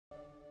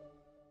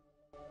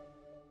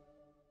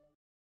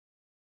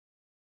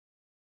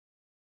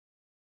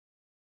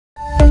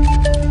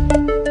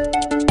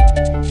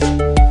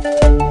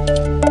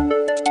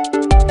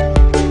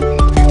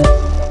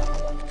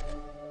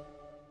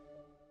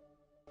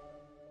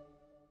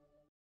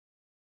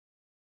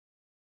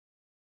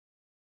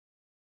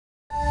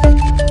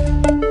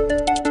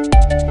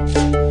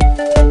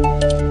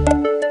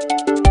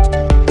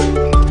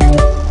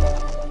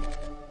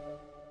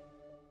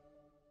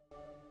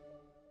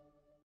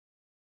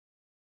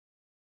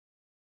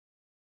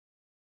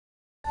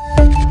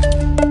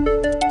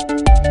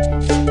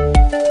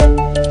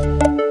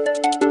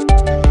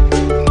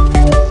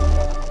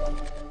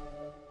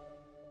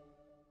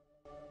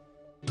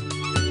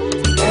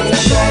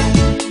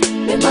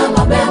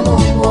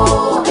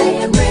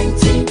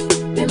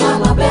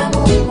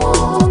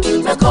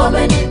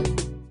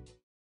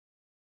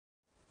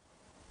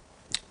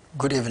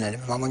Good evening.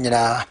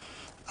 Mamuna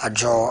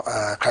ajo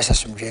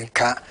crisis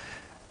mjenka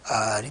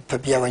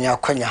ripabia wanya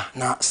kwanya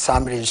na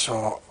samri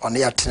so on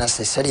the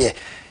attendance serie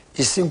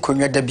isin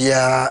kunwa da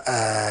bia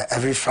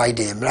every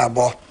Friday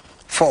mrabo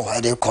 4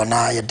 ade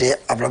kona yede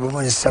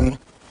abrabo nsem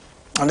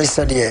on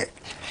serie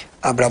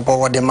abrabo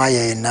wode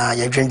maye na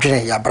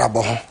yedwendwene ya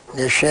abrabo ho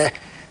ne hwe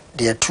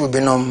de tu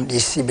binom de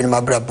si binom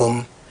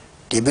abrabom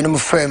de binom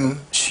frame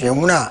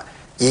suemuna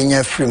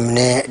yenya frame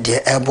ne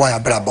de ebo ya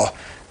abrabo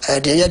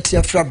de yati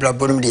afra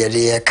blabonum de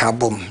ye ka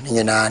bom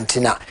nyina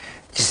ntina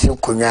isi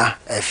konwa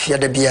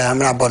fiade bia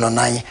mra bono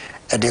nan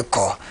de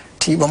ko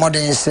ti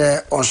bomoden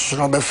se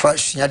onsono befa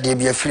sua de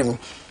bia film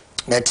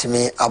let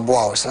me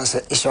aboa sense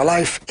it's your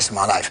life it's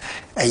my life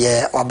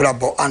ye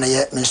oblabo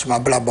anaye mensuma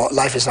blabo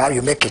life is how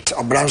you make it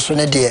obranso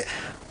ne de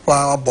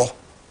wa obo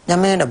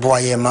nyame ne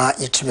boa ye ma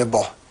yitime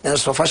bo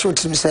enso fa sho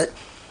tim se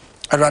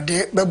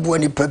awade bebu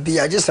nipa bi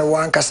agese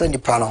wan kasa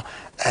nipa no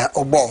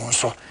obo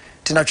nso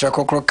tina twa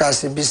kokro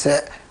kase bi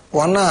se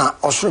wana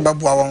osuru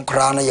babua won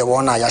kra na ye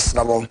wona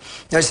yasna bom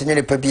yesi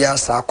nyene pa bia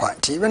sa kwa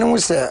ti bene mu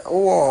se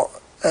wo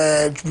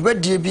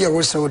badie bia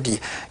wo se odi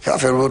you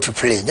have a role to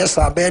play just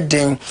a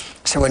bedin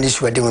se wani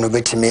su ade wono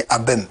betime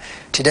abam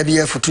ti da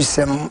bia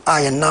futusem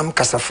ayenam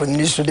kasafo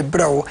ni so de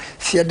brawo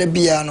fia da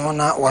bia no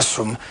na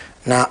wasom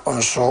na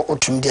onso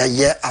otum dia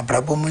ye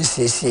abrabom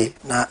nsiesie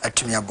na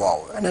atumi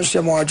aboawo ene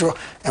so mo adwo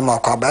e ma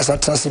kwa basa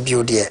transe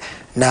bio de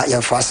na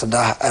ye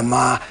fasada e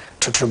ma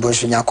tutubo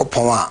so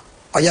nyakopon a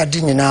oya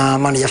di nyina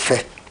ma ne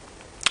yefe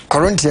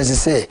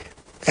Corinthians say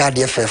ya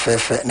de fe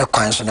ne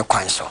kwan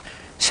so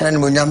hyena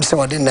mo nyam se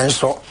wode ne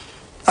nso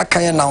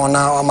akaye na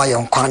wona o ma ye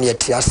nkwan ye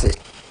ti ase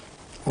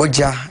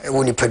boja e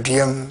woni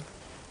paduam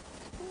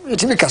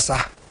etimi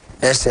kasa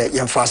ese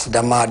ye mfas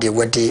da ma de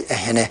wode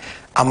ehene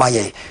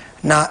amaye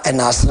na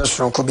enasne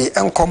sonko bi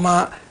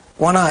enkoma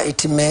wona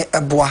etime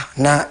eboa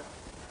na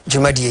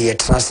dwumadie ye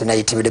trans na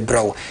etime de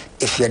brawo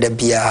efia da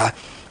bia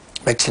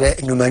bekire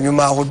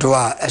nyumanyuma hodo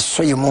a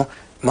esoyemu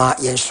ma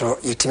yenso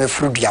yitime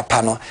frudua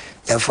pa no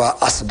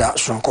yefa asda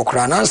sonko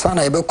kra na ansa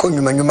na yebekọ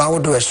nyumanyuma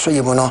wodo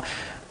esoyemu no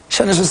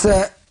hyene so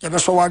se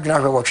yebeso wadwena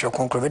hwe wotwe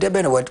konkro de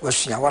be na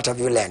wasua what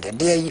have you learned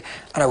de yi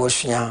ana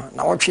wasua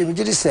na wotwe bi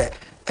gidi se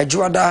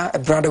adwada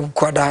brada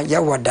bukwada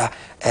yewada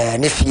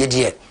ne fie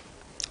die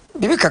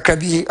bibi kakra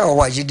bi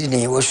wa yidi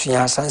ni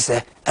wasua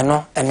sanse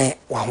eno ene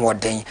wa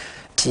hoden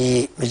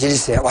ti megidi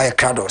se wa ye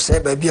krado se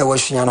ba bi a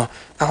wasua no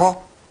eho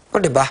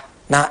wode ba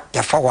na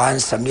yafa wa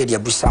ansam ne de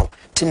abusaw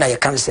tina ye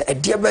kan se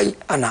adie bai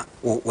ana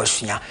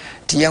wasua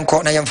ti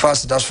yenko na yemfa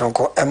asda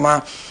sonko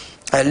ema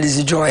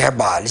Lizzy Joy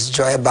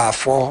heba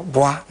for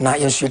boa na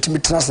yensu yetimi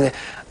trase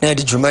na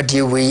de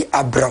dwumadie we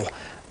abraw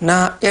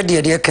na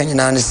ye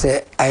kanyina ne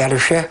se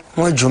ayarehwe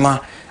ho adwuma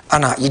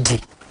ana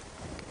yidi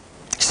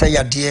se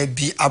yade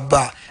bi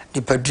aba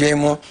dipadue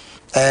mu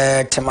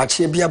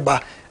temachie bi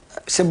aba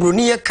se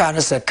broni ye ka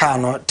ne se ka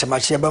no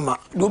temachie ba ma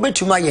do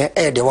betuma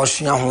ye de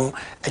wasua ho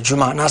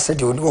adwuma na se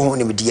de oni ho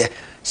ne medie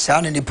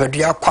saa ne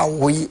dipadue akwa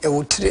wo yi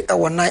ewotire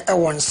ewonan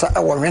ewonsa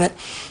ewonwene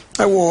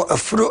ewo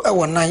afuro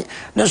ewo nan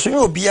ne so ye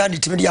obia de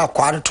timi de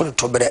akwa de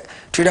to bere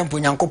twere mpo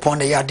nyankopon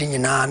de ya de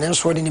nyina ne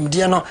so de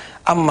nimdie no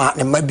ama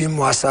ne mabi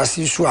mu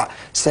asase su a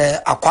se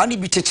akwa ne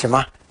bi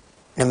techema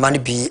ne ma ne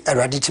bi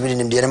awade timi de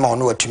nimdie ne ma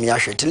ono watumi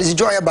ahwe Lizzy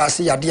Joy ba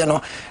se yade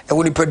no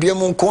ewo ni padua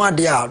mu nko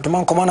ade a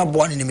doma nkoma na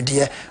boa ne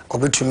nimdie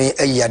obetumi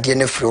ayi yade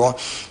ne firi ho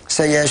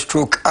se ye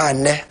stroke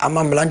ane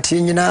ama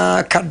mlantie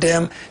nyina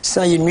kadem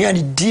se ye nua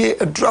ne die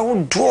adura ho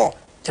do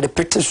de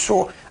pete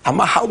so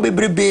ama how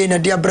bebrebe na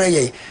de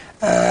abraye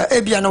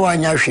ebia na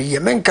wanya hwe ye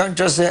menka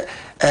ntose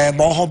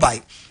bon ho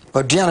bai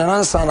oduana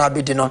nansa na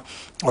abedi no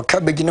oka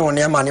begine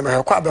woni ama ne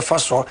kwa abefa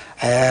so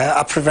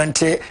a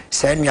prevent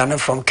say nuane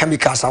from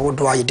chemicals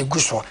awodo ayede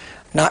guso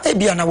na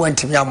ebia na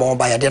wantimi ama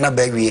bai de na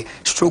bawie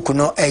stroke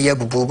no eye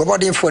bubu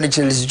bobode fo ne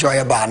Lizzy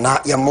Joy ba na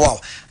ye mo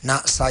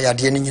na sa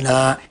yade ne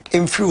nyina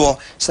emfiri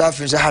sa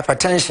fi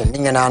hypertension ne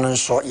nyina no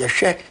so ye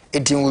hwe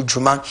edin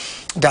wudwuma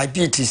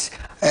diabetes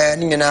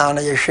ni nyina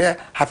na yehwe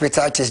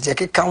hepatitis de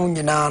keka ho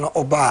nyina no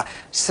oba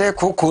se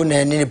koko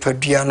na ni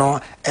padua no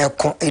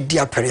eko edi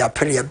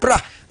apere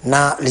bra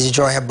na Lizzy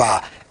Joy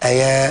ba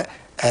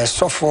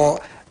sofo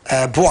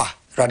boa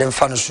rade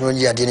mfa no so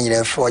nyi ade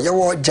nyina fo ye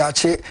wo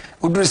jache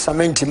uduru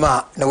samenti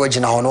ma na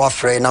wagina ho no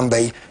afre number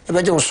yi e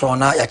beje wo so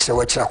na ya kire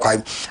wakira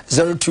kwai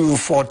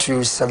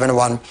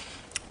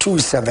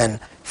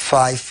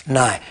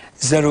 0242712759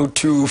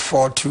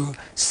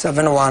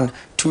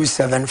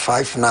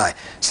 0242712759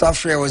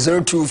 Safre was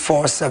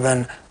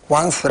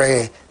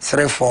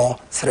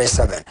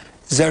 0247133437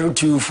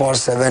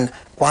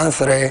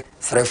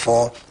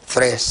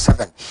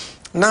 0247133437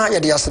 na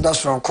yede aseda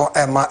sonko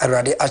ema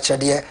erade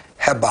achede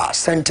heba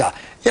center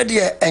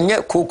yede enye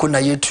koko na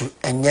yetu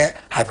enye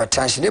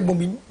hypertension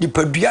ebumi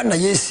dipadua na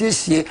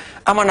yesiesie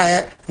ama na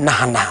ye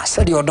na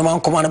sede odoma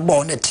nkoma ne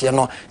bo ne tie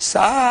no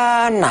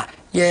sana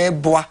ye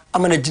boa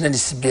ama na gina ne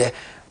sibie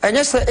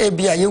enye se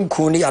ebia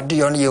yenku ni ade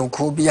yo ne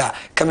yenku bia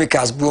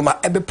chemicals bioma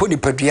ebepo ni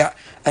padua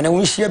ana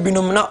wonhia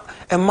binom na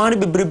ema ne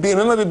bebrebe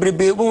mema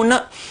bebrebe wo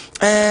na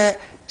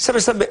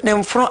sebe ne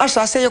mfro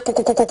asa se ye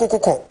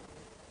kokokokokoko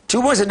ti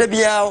wo se da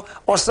bia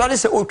o sare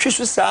se otwi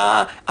so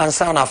saa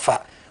ansa na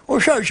fa o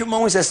hwa hwema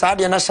wo se saa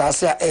de na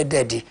hyase a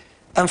ededi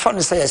emfa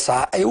no se ye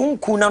saa e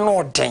wonku na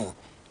no den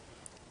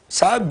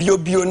saa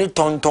bio ni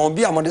tonton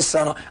bi amode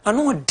sa no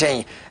ano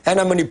den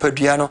ena mani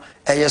padua no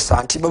eye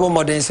santi bebo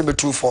moden se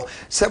betufo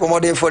se bebo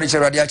moden fo de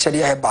cherade a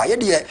chede he ba ye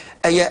de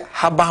eye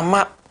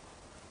habama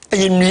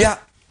eye nua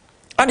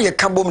ane ye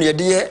kabom ye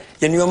de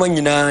ye nuama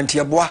nyina nti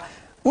eboa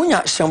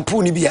wonya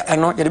shampoo ni bia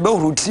eno ye de be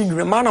routine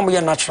nwe ma na mo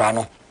ye natural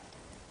no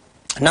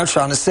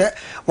natural no se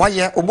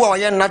waye obo a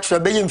waye natural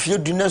be ye mfie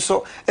du ne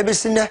so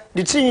ebesi ne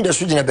de tinyi de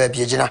so gina ba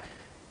bia gina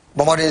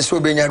bebo moden so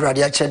be nya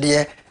rade a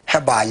chede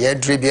heba ye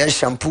dribia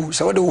shampoo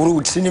so the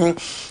routine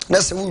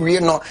na se wo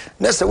no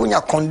na se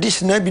wonya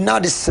conditioner bi na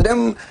de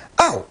srem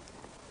aw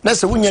na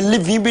se wonya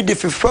living bi de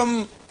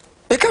fefam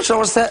e ka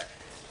so se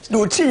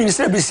do tini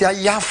se bi sia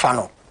ya fa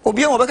no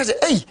obi an obeka se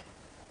ei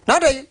na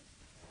dai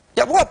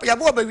ya bo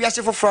ba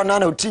wiase foforo na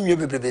na tini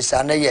bebrebe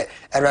sa na ye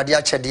awrade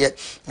a chede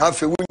na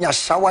fe wonya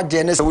shower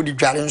de na se wo di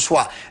dware nso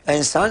a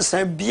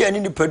ensansan bi ani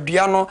ni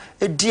padua no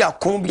edi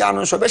akon bia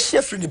no so be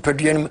hye firi ni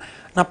padua no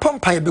na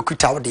pampa ye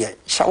bekuta wo de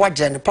shower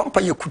de ne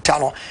pampa ye kuta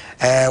no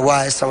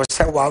wa se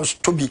wa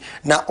stobi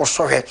na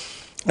osohwe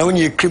na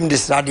woni cream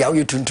this radio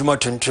wo tuntum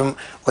tuntum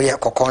wo ye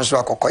kokonso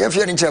akokọ ye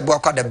fie ni che bo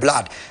akwa the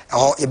blood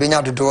ho ye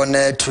benya dodo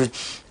na tu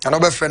and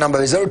over phone number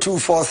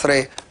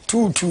 0243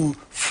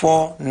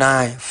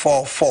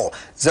 224944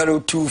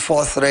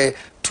 0243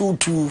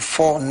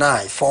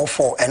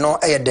 224944 eno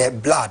the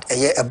blood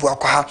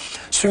ebuakwa ha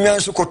sunyan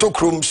so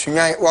kotokrom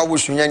sunyan wa wo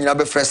sunyan nyina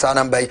be fresh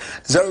number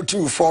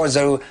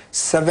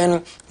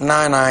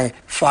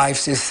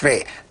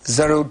 0240799563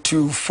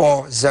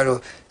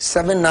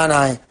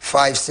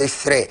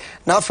 0240799563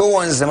 na for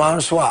one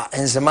zema so a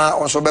enzema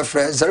onso be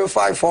fresh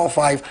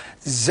 0545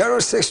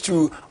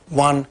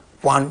 062112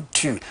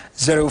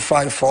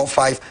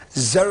 0545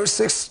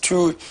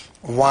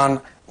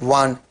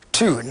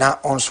 062112 na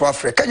on so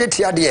Africa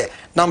yetia de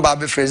number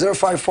be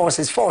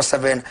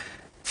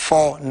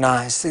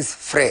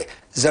 0546474963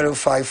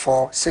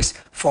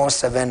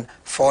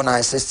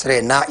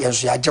 0546474963 na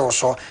yenso ya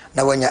so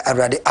na wanya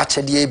awrade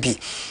achede bi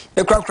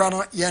e krakra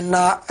no ye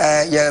na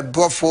ye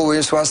bofo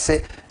we so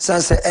ase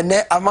sanse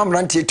ene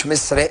amamrante etumi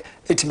sere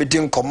etumi di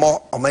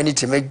nkomo omani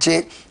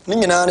timeje ni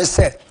nyina ne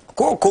se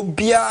kokko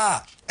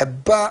bia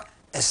eba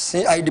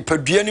ese ai de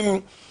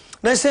paduanim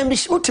na se bi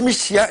utumi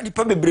hia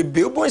nipa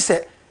bebrebe obo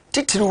se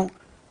titiru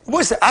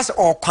bo se as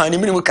okwan ni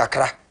minim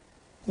kakra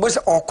bo se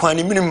okwan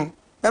ni minim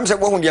nam se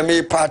bo hu de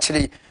me pa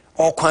kire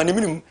okwan ni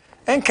minim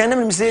enkan na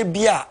minim se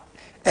bia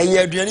eye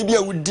aduane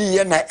bia wudi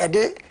ye na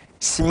ede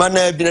sima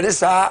na bi na de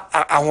sa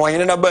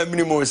ahoyene na ba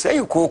minim o se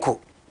yikoko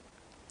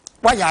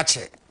wa ya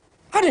che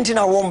adenti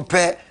na wo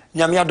mpe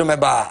nyame adome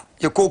ba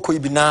yikoko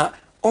ibi na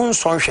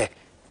onsonhwe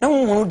na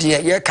hunu de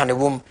ye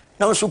kanewom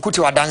na nso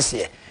kuti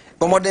wadanse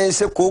bo moden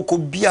se koko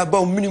bia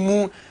ba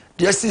minimu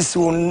de sisi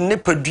ne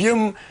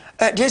paduam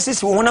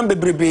Jesus will want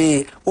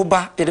bebrebe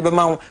oba de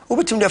bema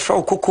obetim de fra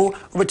okoko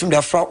obetim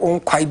de fra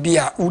onkwai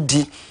bia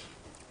udi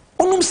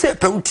onum se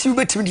pauti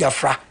obetim de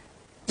afra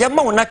ya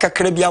ma wona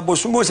kakra bia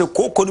bosumo se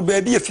koko no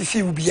ba bia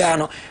fifi bia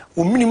no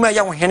o minima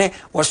ya wo hene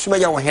wo suma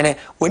ya wo hene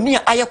woni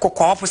aye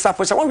kokko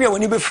afosa won wi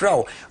woni be fra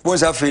o bo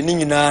za fra ni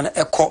nyina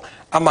ekọ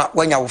ama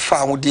wanya wo fa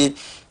ho de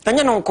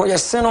anya no nko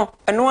yese no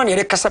eno an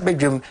ye kasa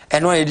bedwem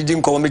eno an ye didi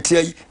nko meti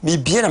ayi mi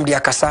bia nam de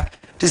akasa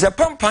tise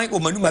pampan o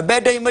manuma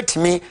bedan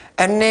matimi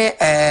ene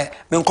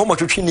me nkomo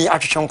twetwini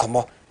atwetwe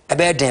nkomo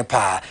ebe den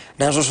pa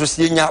nanso so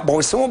sie nya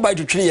bo se mo ba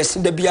twetwini yese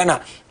da bia na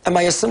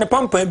ema yese ne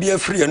pampan bia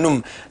firi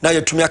enum na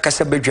yetumi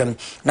akasa bedwam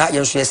na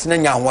yenso yese na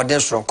nya hoden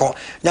soronko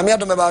nyame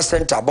adom ba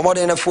center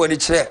bomoden na fo ani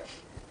kire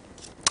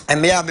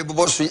emia me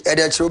bobosu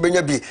ede kire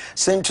obenya bi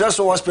Central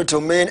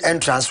Hospital main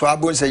entrance wa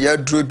bon se ya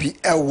duro bi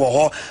ewo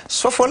ho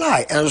so for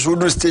lie enso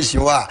do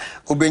station wa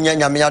obenya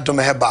nyame adom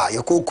heba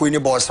yekoko ni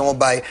bo se mo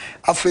bai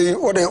afei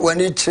ode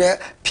wani kire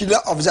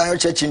Pillar of Zion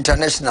Church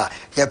International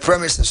ya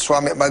premises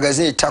swami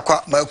magazine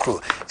takwa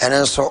macro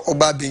enso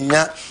oba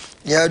benya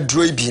ya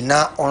duro bi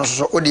na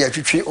onso ode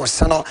atwitwi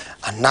oseno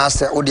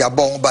anase ode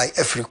abon bai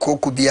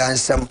afrikoko bia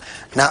nsem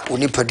na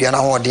onipadua na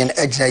ho den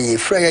agina ye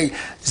frey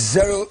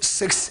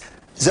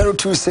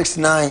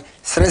 0269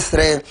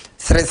 33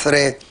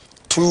 33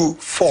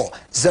 24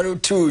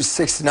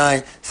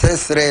 0269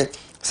 33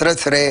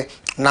 33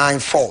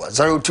 94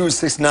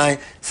 0269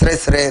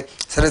 33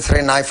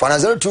 33 94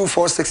 and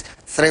 0246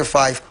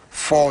 35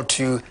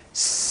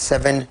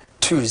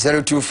 4272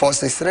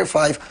 0246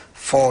 35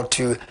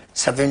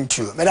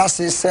 4272 me da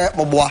se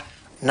moboa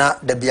na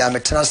da bia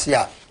metenase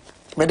a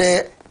me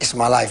de is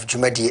my life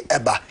jumadi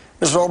eba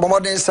so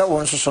bomoden se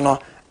won soso no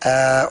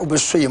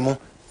obesoyemu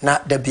na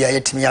da bia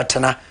yetimi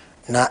atena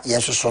na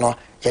yensoso no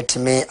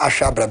yetimi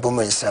ahwa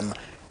abrabom nsem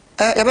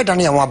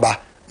yebedane yan waba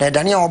na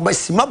dane yan waba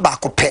sima ba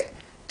ko pe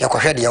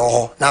yakohwe de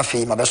ho na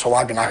afei mabeso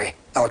wadwena hwe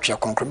na otwe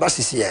konkre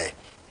basisi ye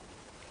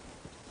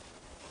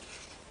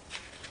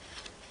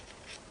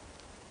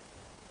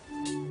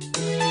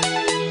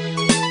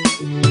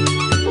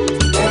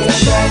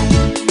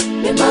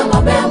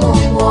Mama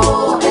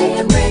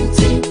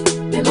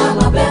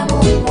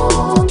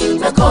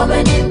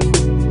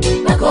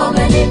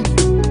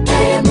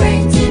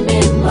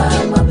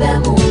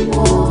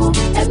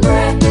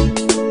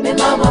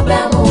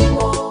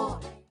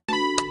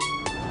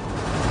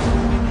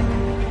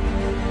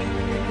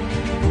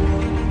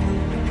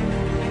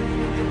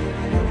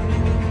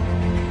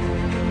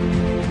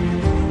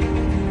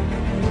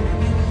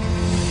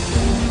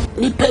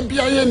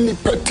bia ye ni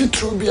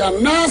petitru bia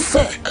na se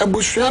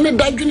abusua ne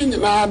dadwene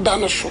nyina da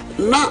no so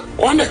na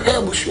one hwe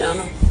abusua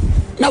no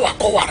na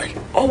wakoware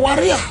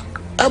oware a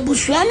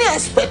abusua ne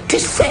expect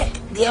se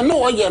de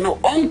no oye no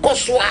onko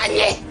so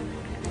anye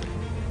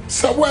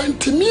se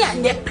wantimi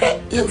anye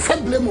pe ye fa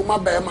blame ma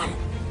ba ma no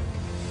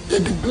ye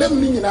di blame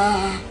ni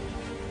nyina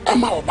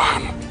ama oba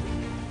no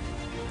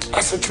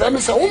asetre me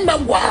se womba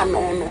gwa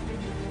no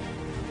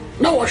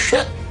na wo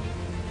hwe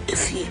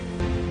efie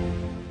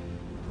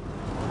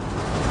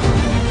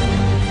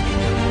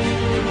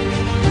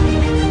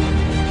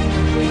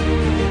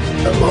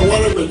ma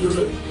wala me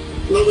yure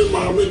na me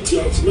ma me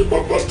tias me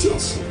papa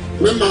tias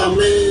me ma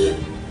me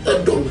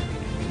odom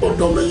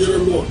yere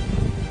no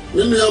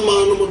me nua ma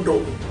no mo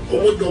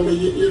dom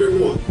yere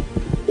no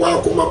wa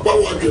akoma pa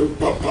wa dwem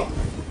papa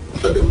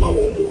ade ma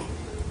wo mo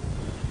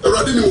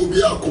erade ni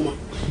obi akoma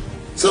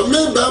se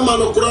me ba ma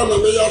no kura na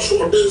me ya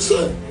so den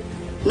se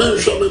me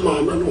nhwa me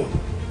ma me no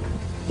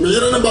me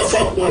yere ne ba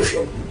fa ko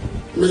ahwe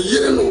me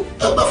yere no e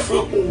ba fa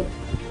ko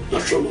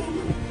ahwe ma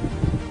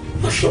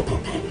ahwe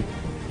papa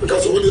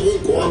because when you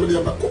go am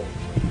dey back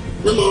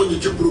me ma onye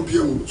jiburu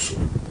bia mu so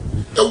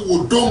e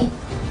wodom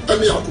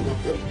ani akoma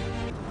pe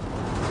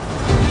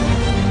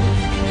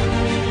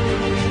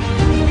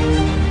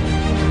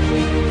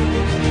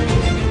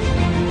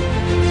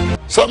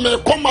so me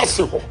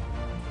komase ho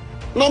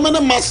na me ne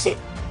mase e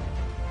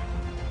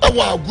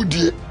wa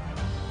agudie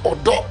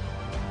odo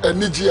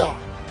anigi a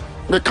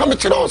me ka me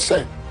kire o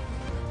se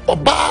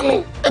oba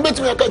no e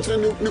betimi aka kire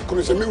ni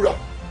kunu se miwura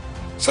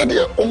se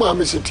de o ma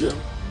me setie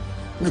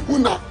me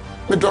huna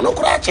me dono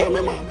kura che me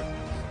ma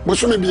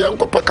busu me bia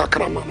nkopa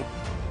kakra ma no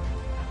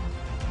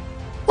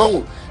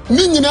wo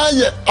ni nyina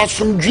ye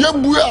asomdua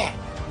bu a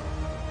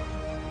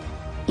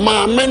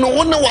ma me no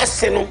wona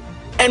wase no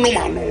eno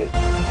ma no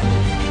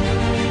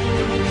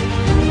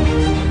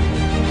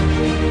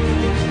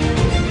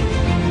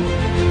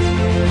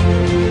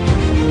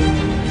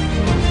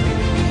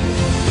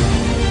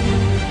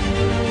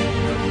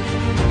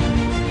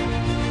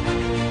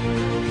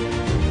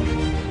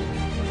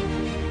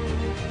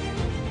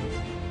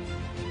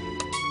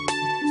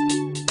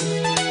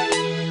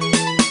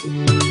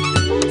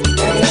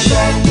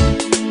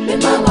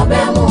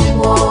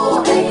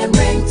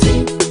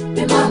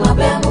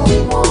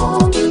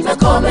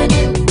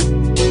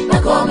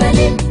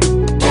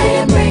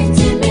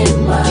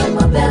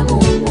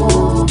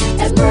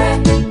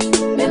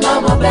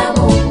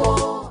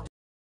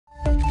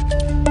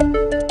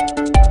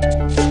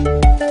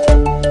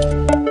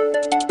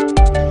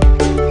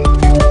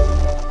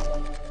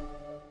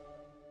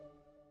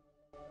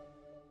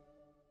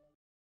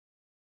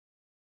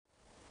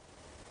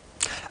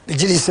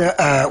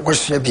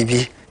What's your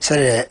BB?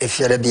 Say if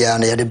you're a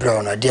Biana, the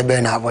brown, dear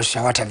Ben, I was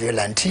what have you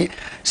lanty.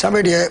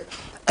 Somebody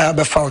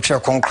before your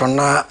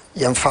concrona,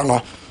 young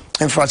fano,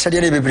 and for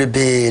Saturday, baby,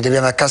 the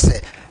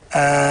Bemacase,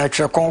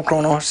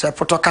 Concrono,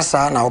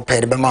 Sapotocasa, now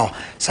paid the mouth,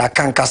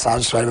 Sakan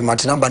Casa, so I'm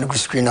Martin Banco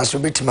screen as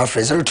will be to my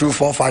phrase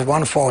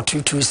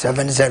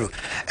 0245142270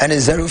 and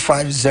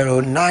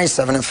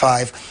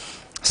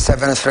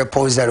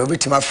 0509757340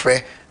 bit to my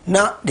friend.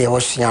 Now, the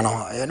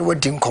Oceano, and what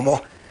didn't come on.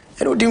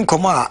 Ero dim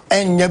koma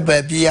enya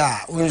baabi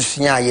a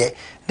wonsua ye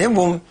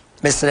nembom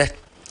mesre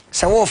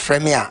se wo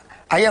frame a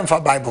ayemfa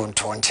bible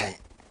nto nchen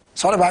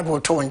so the bible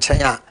to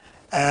nchen a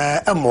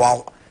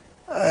emwa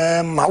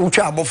ma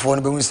utwa abofo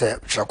no behu se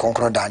hwe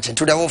konkro da nchen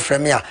to the wo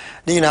frame a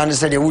ni nyina ne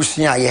se de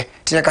wosua ye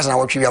tine kasa na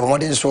wotwe bia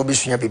bomode nso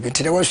obesua bibi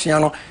tine wosua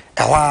no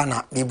ehwa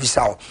na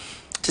bibisa wo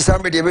ti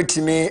sambe de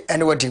betimi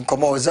ene wadim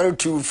koma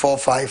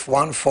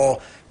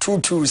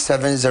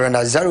 0245142270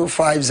 na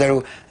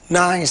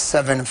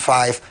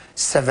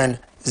 0509757000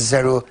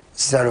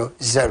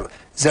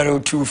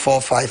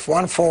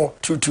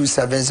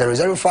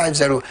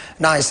 0245142270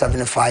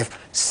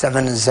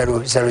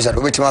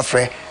 0509757000 wait my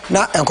friend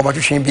na enkomo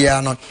twetwe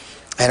bia no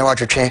ene wa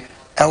twetwe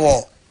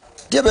ewo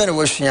de be ne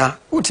wasua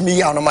utimi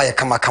ya no ma ye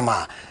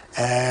kama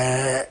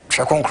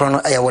hwe konkro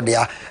no ewo de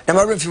a na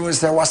ma refi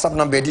say WhatsApp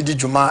number didi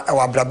djuma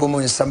ewa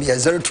abrabomu nsam ye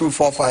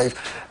 0245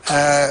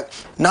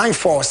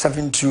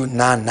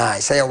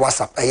 947299 say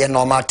WhatsApp eye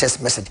normal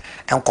text message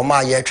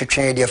enkomo ye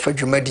twetwe de fa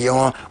djuma de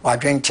ho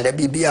wadwen kire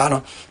bibia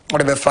no wo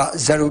be fa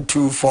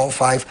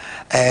 0245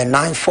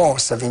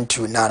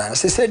 947299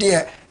 say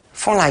de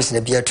phone lines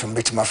na bia tum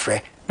betima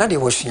frɛ na de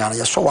wasua no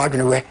ye so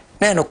wadwen we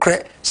na eno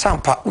kre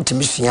sampa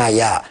utimi sua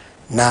ya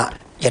na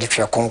ye de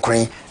hwe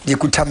konkron de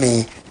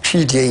kutame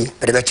twidie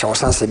be be chewo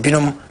sanse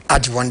binom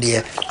ade one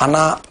day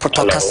ana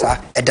potokasa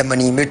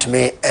edamani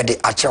metume ede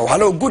achewo.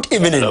 Hello, good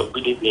evening. Hello,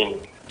 good evening.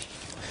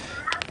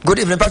 Good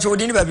evening, Pacho.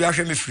 Odini ba bia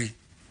hwe me free.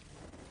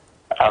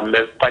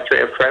 Pacho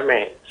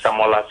Efreme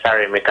Samuel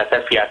Asare me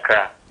kasa fi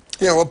Accra.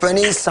 Yeah,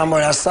 openi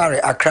Samuel Asare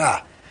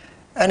Accra.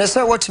 And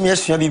say what me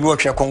asua bibi wo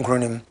hwe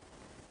konkronim.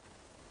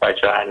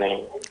 Pacho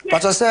ane.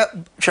 Pacho say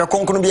hwe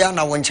konkron bia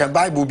na wo nche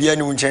Bible bia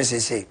ni wo nche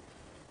sese.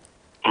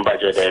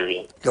 Pacho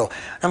Devi. Yo,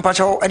 and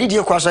Pacho adidi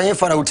e kwaso yen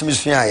fa na utimi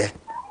sua ye.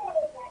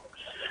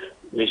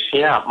 We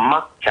see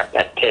Mark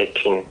chapter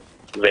 13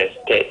 verse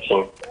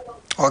 13.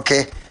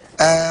 Okay.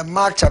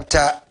 Mark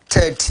chapter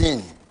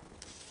 13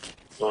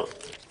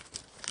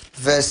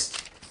 verse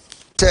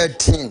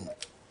 13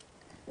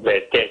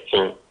 verse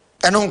 13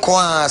 eno nko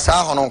sa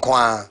ho no nko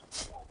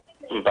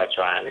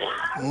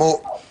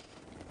mo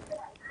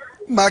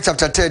Mark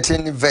chapter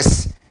 13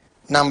 verse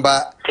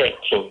number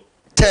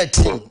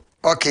 13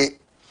 okay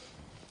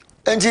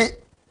enji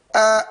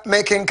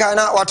making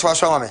kana what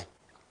was wrong me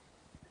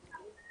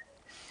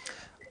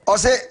o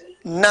say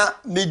na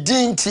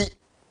medinti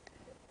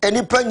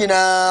enipa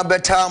nyina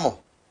betamo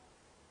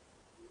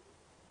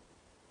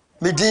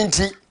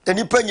medinti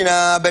enipa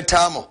nyina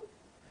betamo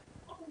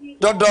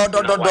do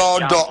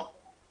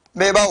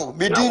meba o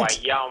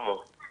medinti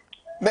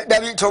me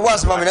dabi to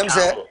was mama dem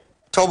say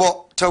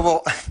tobo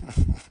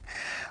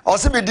o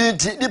say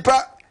medinti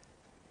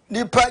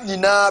nipa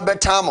nyina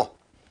betamo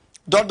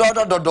do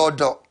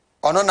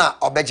ono na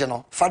obeje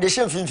no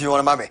foundation finfin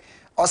won ma me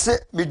o say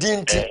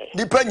medinti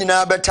nipa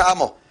nyina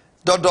betamo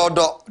do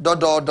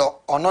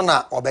ono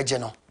na obeje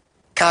no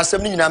ka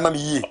asem nyina ma me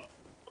yie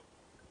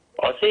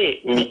o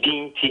say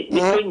medinti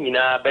nipa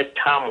nyina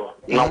betamo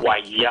na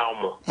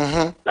wayamo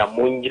na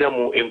mongira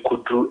mu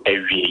enkodru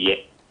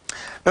awieye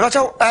me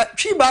bacha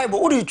twi bible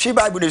uri twi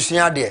bible ne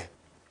sua de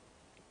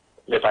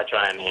me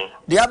bacha ani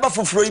de aba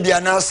foforo bi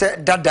ana se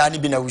dada ni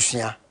bi na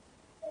wusua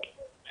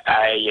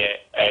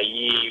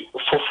ayi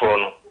foforo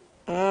no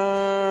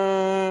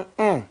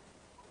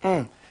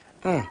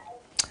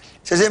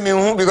say me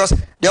hu because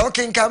they all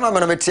king kai ma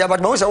me tia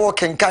but me say wo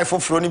king kai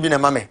foforo ni bi na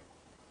ma me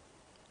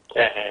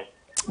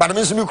but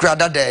me so mi kura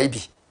dada e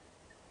bi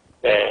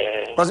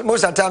because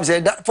most of the time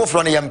say that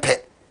foforo no yempe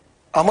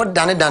amo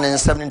dane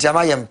nsem nti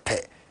ama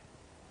yempe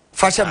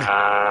fache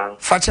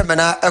me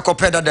na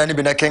ekope dada ni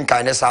bi na king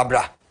kai ne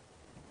sabra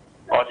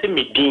o se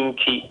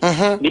medinti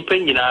nipa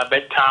nyina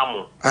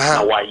betamo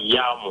na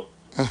wayamo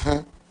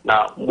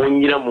na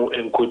monyira mu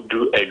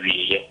enkodru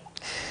awieye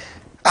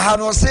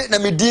no se na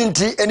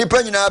medinti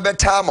enipa nyina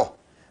betamo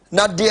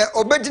na de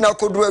obegina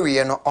kodru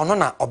awieye no ono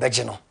na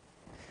obeje no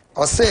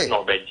o se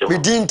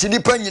medinti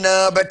nipa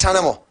nyina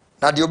betanemo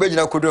na de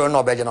obegina kodru no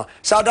obeje no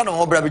sa da no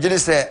ho bra begini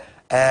se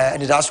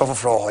ni da so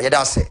foforo ho ye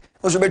da se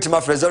oso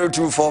betima fra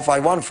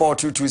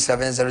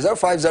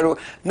 0245142270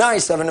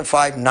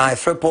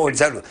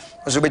 050975930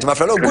 oso betima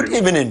fra good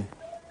evening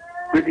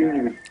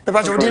me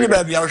pa jodi ni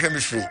ba bia wo hwe me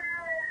free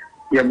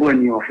yabo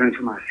ni offense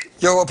mase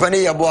yo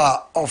opani yabo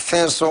a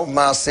offense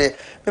mase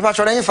me pa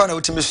chora nfa na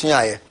utimi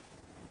sua ye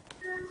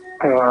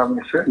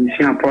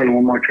mission Paul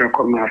mo twa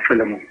ko ma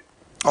film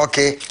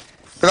okay me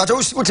pa chora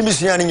utimi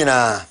sua ni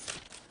nyina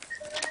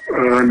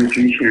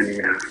mission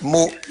ni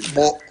mo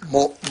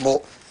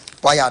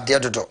wa ya de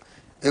dodo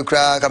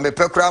ekura ka me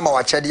pekura ma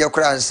wa chede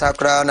ekura nsa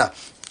kura na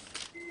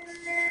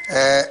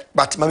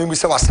but mami mu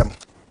se wasem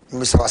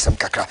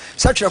kakra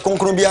sa twere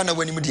konkron bia na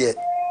wani mu de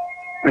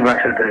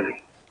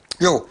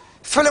yo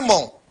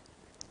Philemon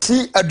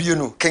ti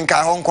aduonu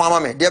kenka ho nko ama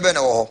me de be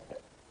na wo ho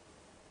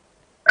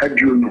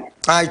aduonu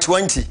ai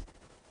 20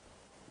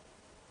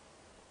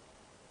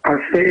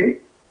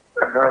 ase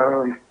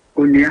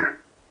onia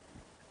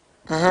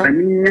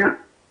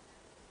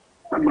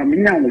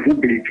maminya wo fu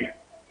believe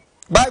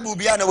Bible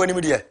bia na wani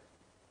mu de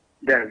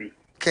David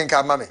kenka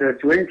ama me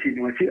 20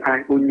 no si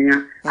ai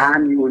onia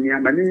ani onia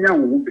maminya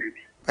wo fu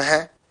believe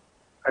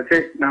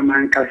ase na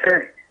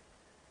mankase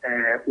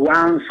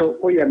wanso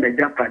oya me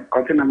Japan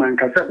kote na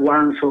mankasa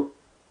wanso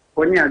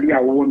oni adi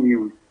awo mi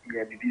o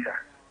ya bibisa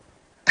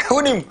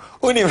unim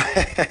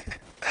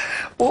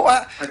o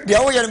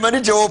dia wo ya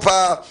manager o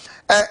pa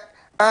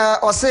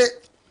o se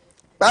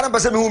bara ba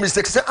se me hu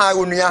mistake se ai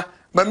onua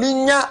ma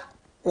minya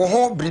wo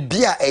ho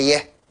bribia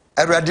eye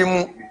awrade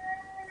mu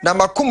na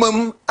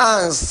makomam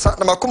ansa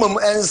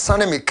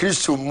na me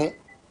Kristo mu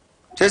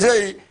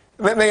say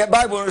me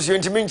Bible no so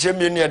ntimi nche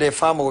me ne de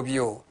fama obi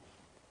o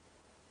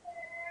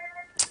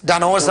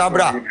dana wo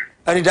sabra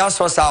ani da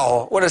so sa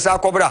ho wo de sa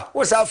kobra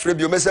wo sa afre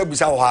bi o mesa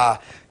busa ho ha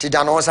ti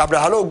dana wo sabra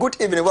hello good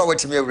evening wa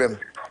watimi awrem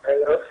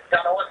hello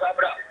dana wo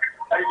sabra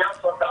ani da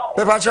so sa ho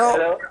me pa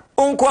cho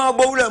unko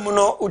abowura mu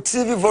no o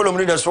TV volume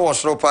ni de so wo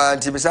soro pa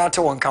nti bisa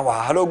ate won ka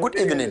wa hello good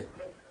evening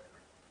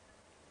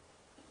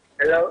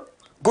hello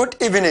good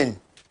evening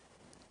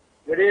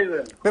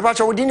me pa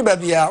cho wo dini ba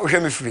bia o hwe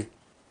me free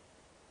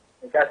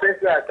ka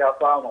se ata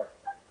famo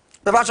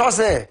me pa cho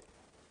se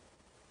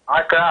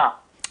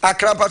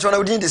Akra patron na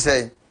udin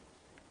say.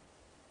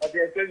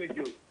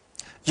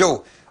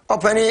 Yo,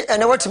 opani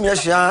ene watimi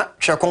asua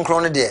hwe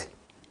konkron ne de.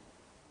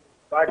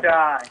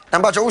 Bata.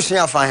 Number 2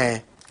 usua fa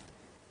he.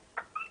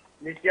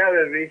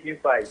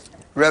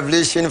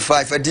 Revelation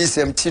 5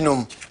 adisem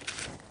tinum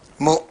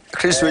mo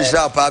Christ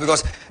Israel pa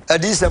because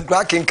adisem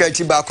kra kenkai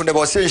ti ba ko ne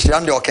bo se nhira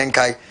de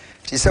okenkai.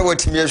 Ti se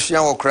watimi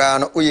asua wo kra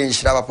no oye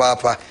nhira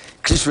papa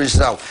Christ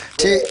Israel.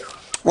 Ti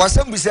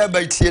wasam bisa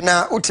ba tie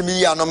na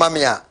utimi ya no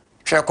mame a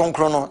hwe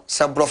konkron no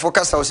se brofo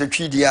kasa o se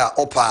twidi a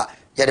opa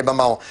ye de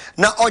bama wo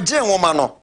na oje nwoma no